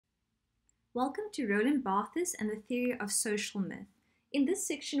Welcome to Roland Barthes and the theory of social myth. In this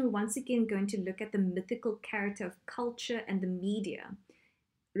section, we're once again going to look at the mythical character of culture and the media.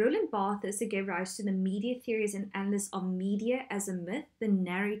 Roland Barthes gave rise to the media theory as an analyst of media as a myth, the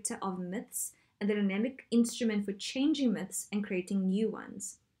narrator of myths, and the dynamic instrument for changing myths and creating new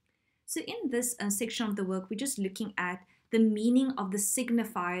ones. So in this section of the work, we're just looking at the meaning of the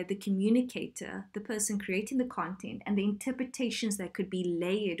signifier, the communicator, the person creating the content, and the interpretations that could be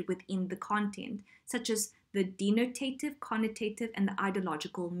layered within the content, such as the denotative, connotative, and the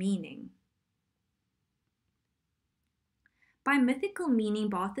ideological meaning. By mythical meaning,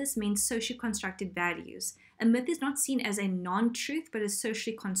 Barthes means socially constructed values. A myth is not seen as a non-truth, but a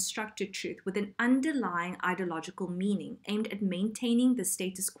socially constructed truth with an underlying ideological meaning aimed at maintaining the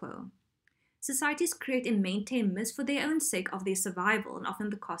status quo. Societies create and maintain myths for their own sake of their survival and often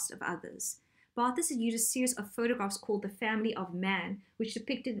the cost of others. Barthes used a series of photographs called The Family of Man, which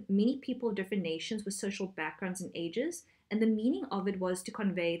depicted many people of different nations with social backgrounds and ages, and the meaning of it was to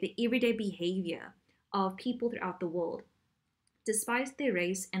convey the everyday behavior of people throughout the world, despite their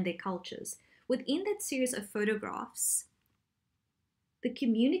race and their cultures. Within that series of photographs, the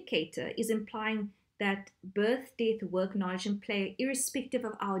communicator is implying that birth, death, work, knowledge, and play, irrespective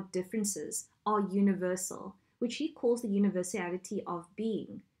of our differences, are universal, which he calls the universality of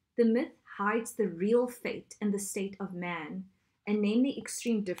being. The myth hides the real fate and the state of man, and namely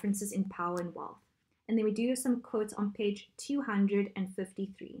extreme differences in power and wealth. And then we do have some quotes on page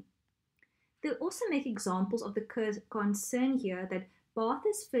 253. They also make examples of the concern here that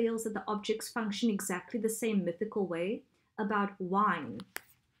Barthes feels that the objects function exactly the same mythical way about wine.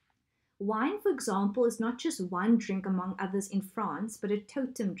 Wine, for example, is not just one drink among others in France, but a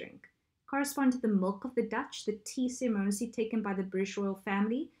totem drink. Corresponding to the milk of the Dutch, the tea ceremoniously taken by the British royal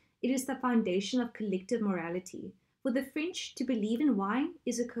family, it is the foundation of collective morality. For the French, to believe in wine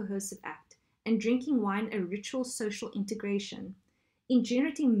is a coercive act, and drinking wine a ritual social integration. In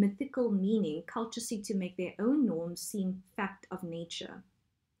generating mythical meaning, cultures seek to make their own norms seem fact of nature.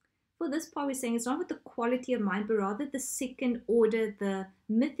 For this part, we're saying it's not with the quality of mind, but rather the second order, the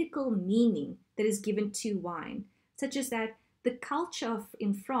mythical meaning that is given to wine, such as that the culture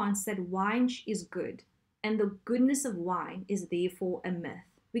in France that wine is good, and the goodness of wine is therefore a myth.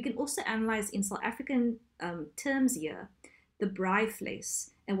 We can also analyze in South African terms here, the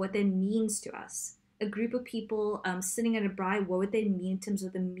braaivleis and what that means to us. A group of people sitting at a braai, what would they mean in terms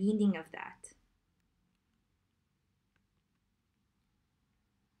of the meaning of that?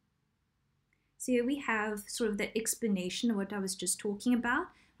 So here we have sort of the explanation of what I was just talking about,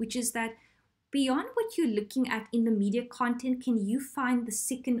 which is that beyond what you're looking at in the media content, can you find the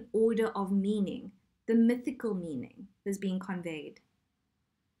second order of meaning, the mythical meaning that's being conveyed?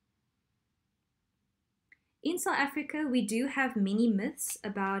 In South Africa, we do have many myths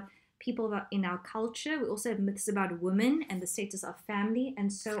about people in our culture. We also have myths about women and the status of family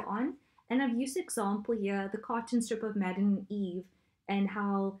and so on. And I've used an example here, the cartoon strip of Madam and Eve, and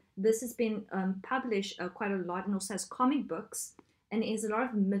how this has been published quite a lot and also has comic books, and there's a lot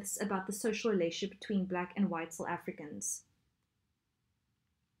of myths about the social relationship between Black and white South Africans.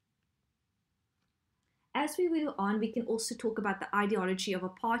 As we move on, we can also talk about the ideology of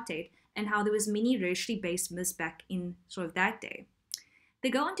apartheid and how there was many racially based myths back in sort of that day. They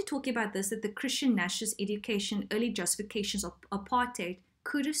go on to talk about this, that the Christian nationalist education, early justifications of apartheid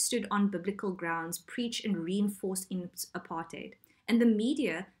could have stood on biblical grounds, preached and reinforced in apartheid. And the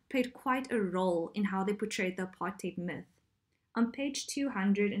media played quite a role in how they portrayed the apartheid myth. On page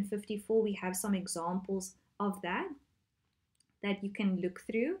 254, we have some examples of that you can look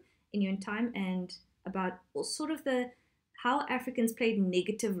through in your own time, and about sort of how Africans played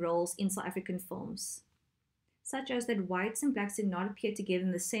negative roles in South African films, such as that whites and blacks did not appear together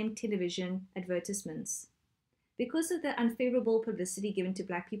in the same television advertisements. Because of the unfavorable publicity given to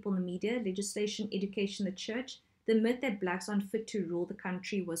Black people in the media, legislation, education, the church, the myth that blacks are unfit to rule the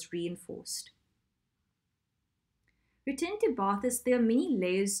country was reinforced. Returning to Barthes, there are many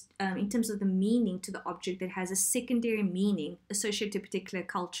layers in terms of the meaning to the object that has a secondary meaning associated to a particular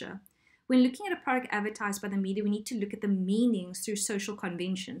culture. When looking at a product advertised by the media, we need to look at the meanings through social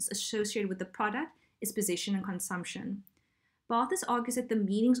conventions associated with the product, its possession and consumption. Barthes argues that the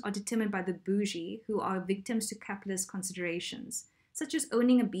meanings are determined by the bourgeois, who are victims to capitalist considerations, such as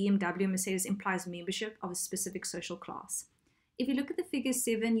owning a BMW or Mercedes implies membership of a specific social class. If you look at the figure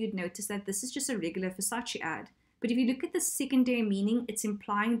 7, you'd notice that this is just a regular Versace ad. But if you look at the secondary meaning, it's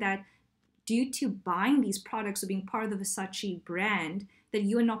implying that due to buying these products or being part of the Versace brand, that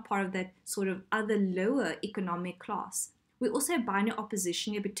you are not part of that sort of other lower economic class. We also have binary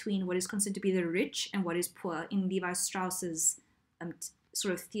opposition here between what is considered to be the rich and what is poor in Levi Strauss's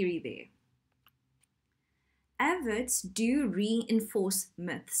sort of theory there. adverts do reinforce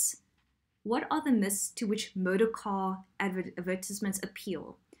myths. What are the myths to which motor car advertisements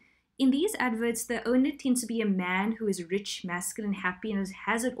appeal? In these adverts, the owner tends to be a man who is rich, masculine, happy, and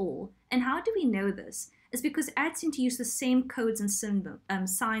has it all. And how do we know this? It's because ads seem to use the same codes and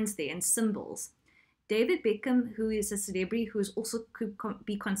signs there and symbols. David Beckham, who is a celebrity who is also could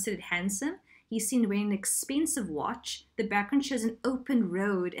be considered handsome, he's seen wearing an expensive watch. The background shows an open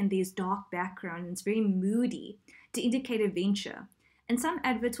road and there's dark background and it's very moody to indicate adventure. And some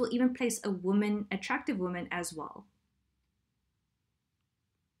adverts will even place a woman, attractive woman as well.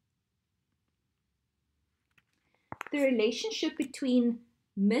 The relationship between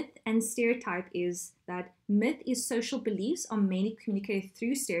myth and stereotype is that myth is social beliefs are mainly communicated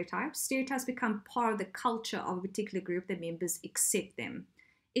through stereotypes. Stereotypes become part of the culture of a particular group that members accept them.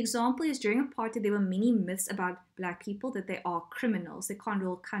 Example is during a party there were many myths about Black people, that they are criminals, they can't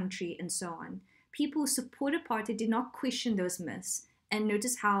rule country, and so on. People who support a party did not question those myths and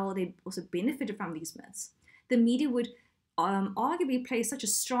notice how they also benefited from these myths. The media would arguably play such a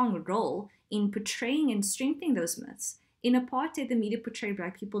strong role in portraying and strengthening those myths. In apartheid, the media portrayed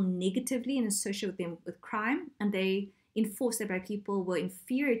Black people negatively and associated them with crime, and they enforced that Black people were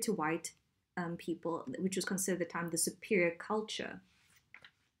inferior to white people, which was considered at the time the superior culture.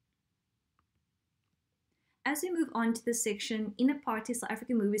 As we move on to this section, in apartheid, South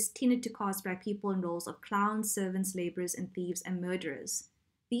African movies tended to cast Black people in roles of clowns, servants, laborers, and thieves and murderers.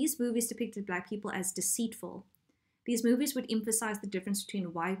 These movies depicted Black people as deceitful. These movies would emphasize the difference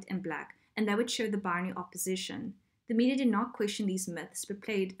between white and Black, and that would show the binary opposition. The media did not question these myths, but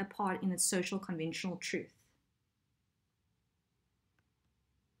played a part in its social conventional truth.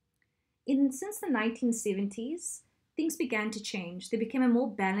 Since the 1970s, things began to change. There became a more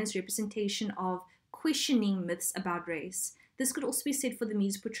balanced representation of questioning myths about race. This could also be said for the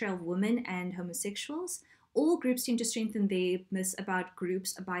media's portrayal of women and homosexuals. All groups tend to strengthen their myths about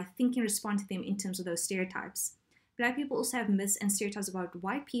groups by thinking and responding to them in terms of those stereotypes. Black people also have myths and stereotypes about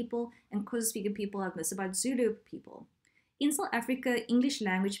white people, and Xhosa-speaking people have myths about Zulu people. In South Africa, English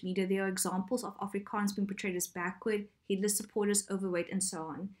language media, there are examples of Afrikaners being portrayed as backward, headless supporters, overweight, and so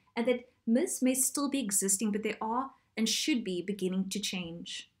on. And that myths may still be existing, but they are and should be beginning to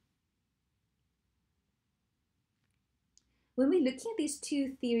change. When we're looking at these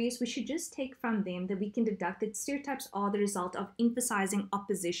two theories, we should just take from them that we can deduct that stereotypes are the result of emphasizing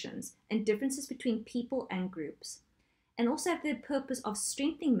oppositions and differences between people and groups, and also have the purpose of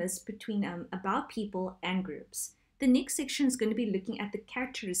strengthening myths between about people and groups. The next section is going to be looking at the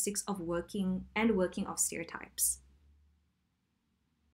characteristics of working of stereotypes.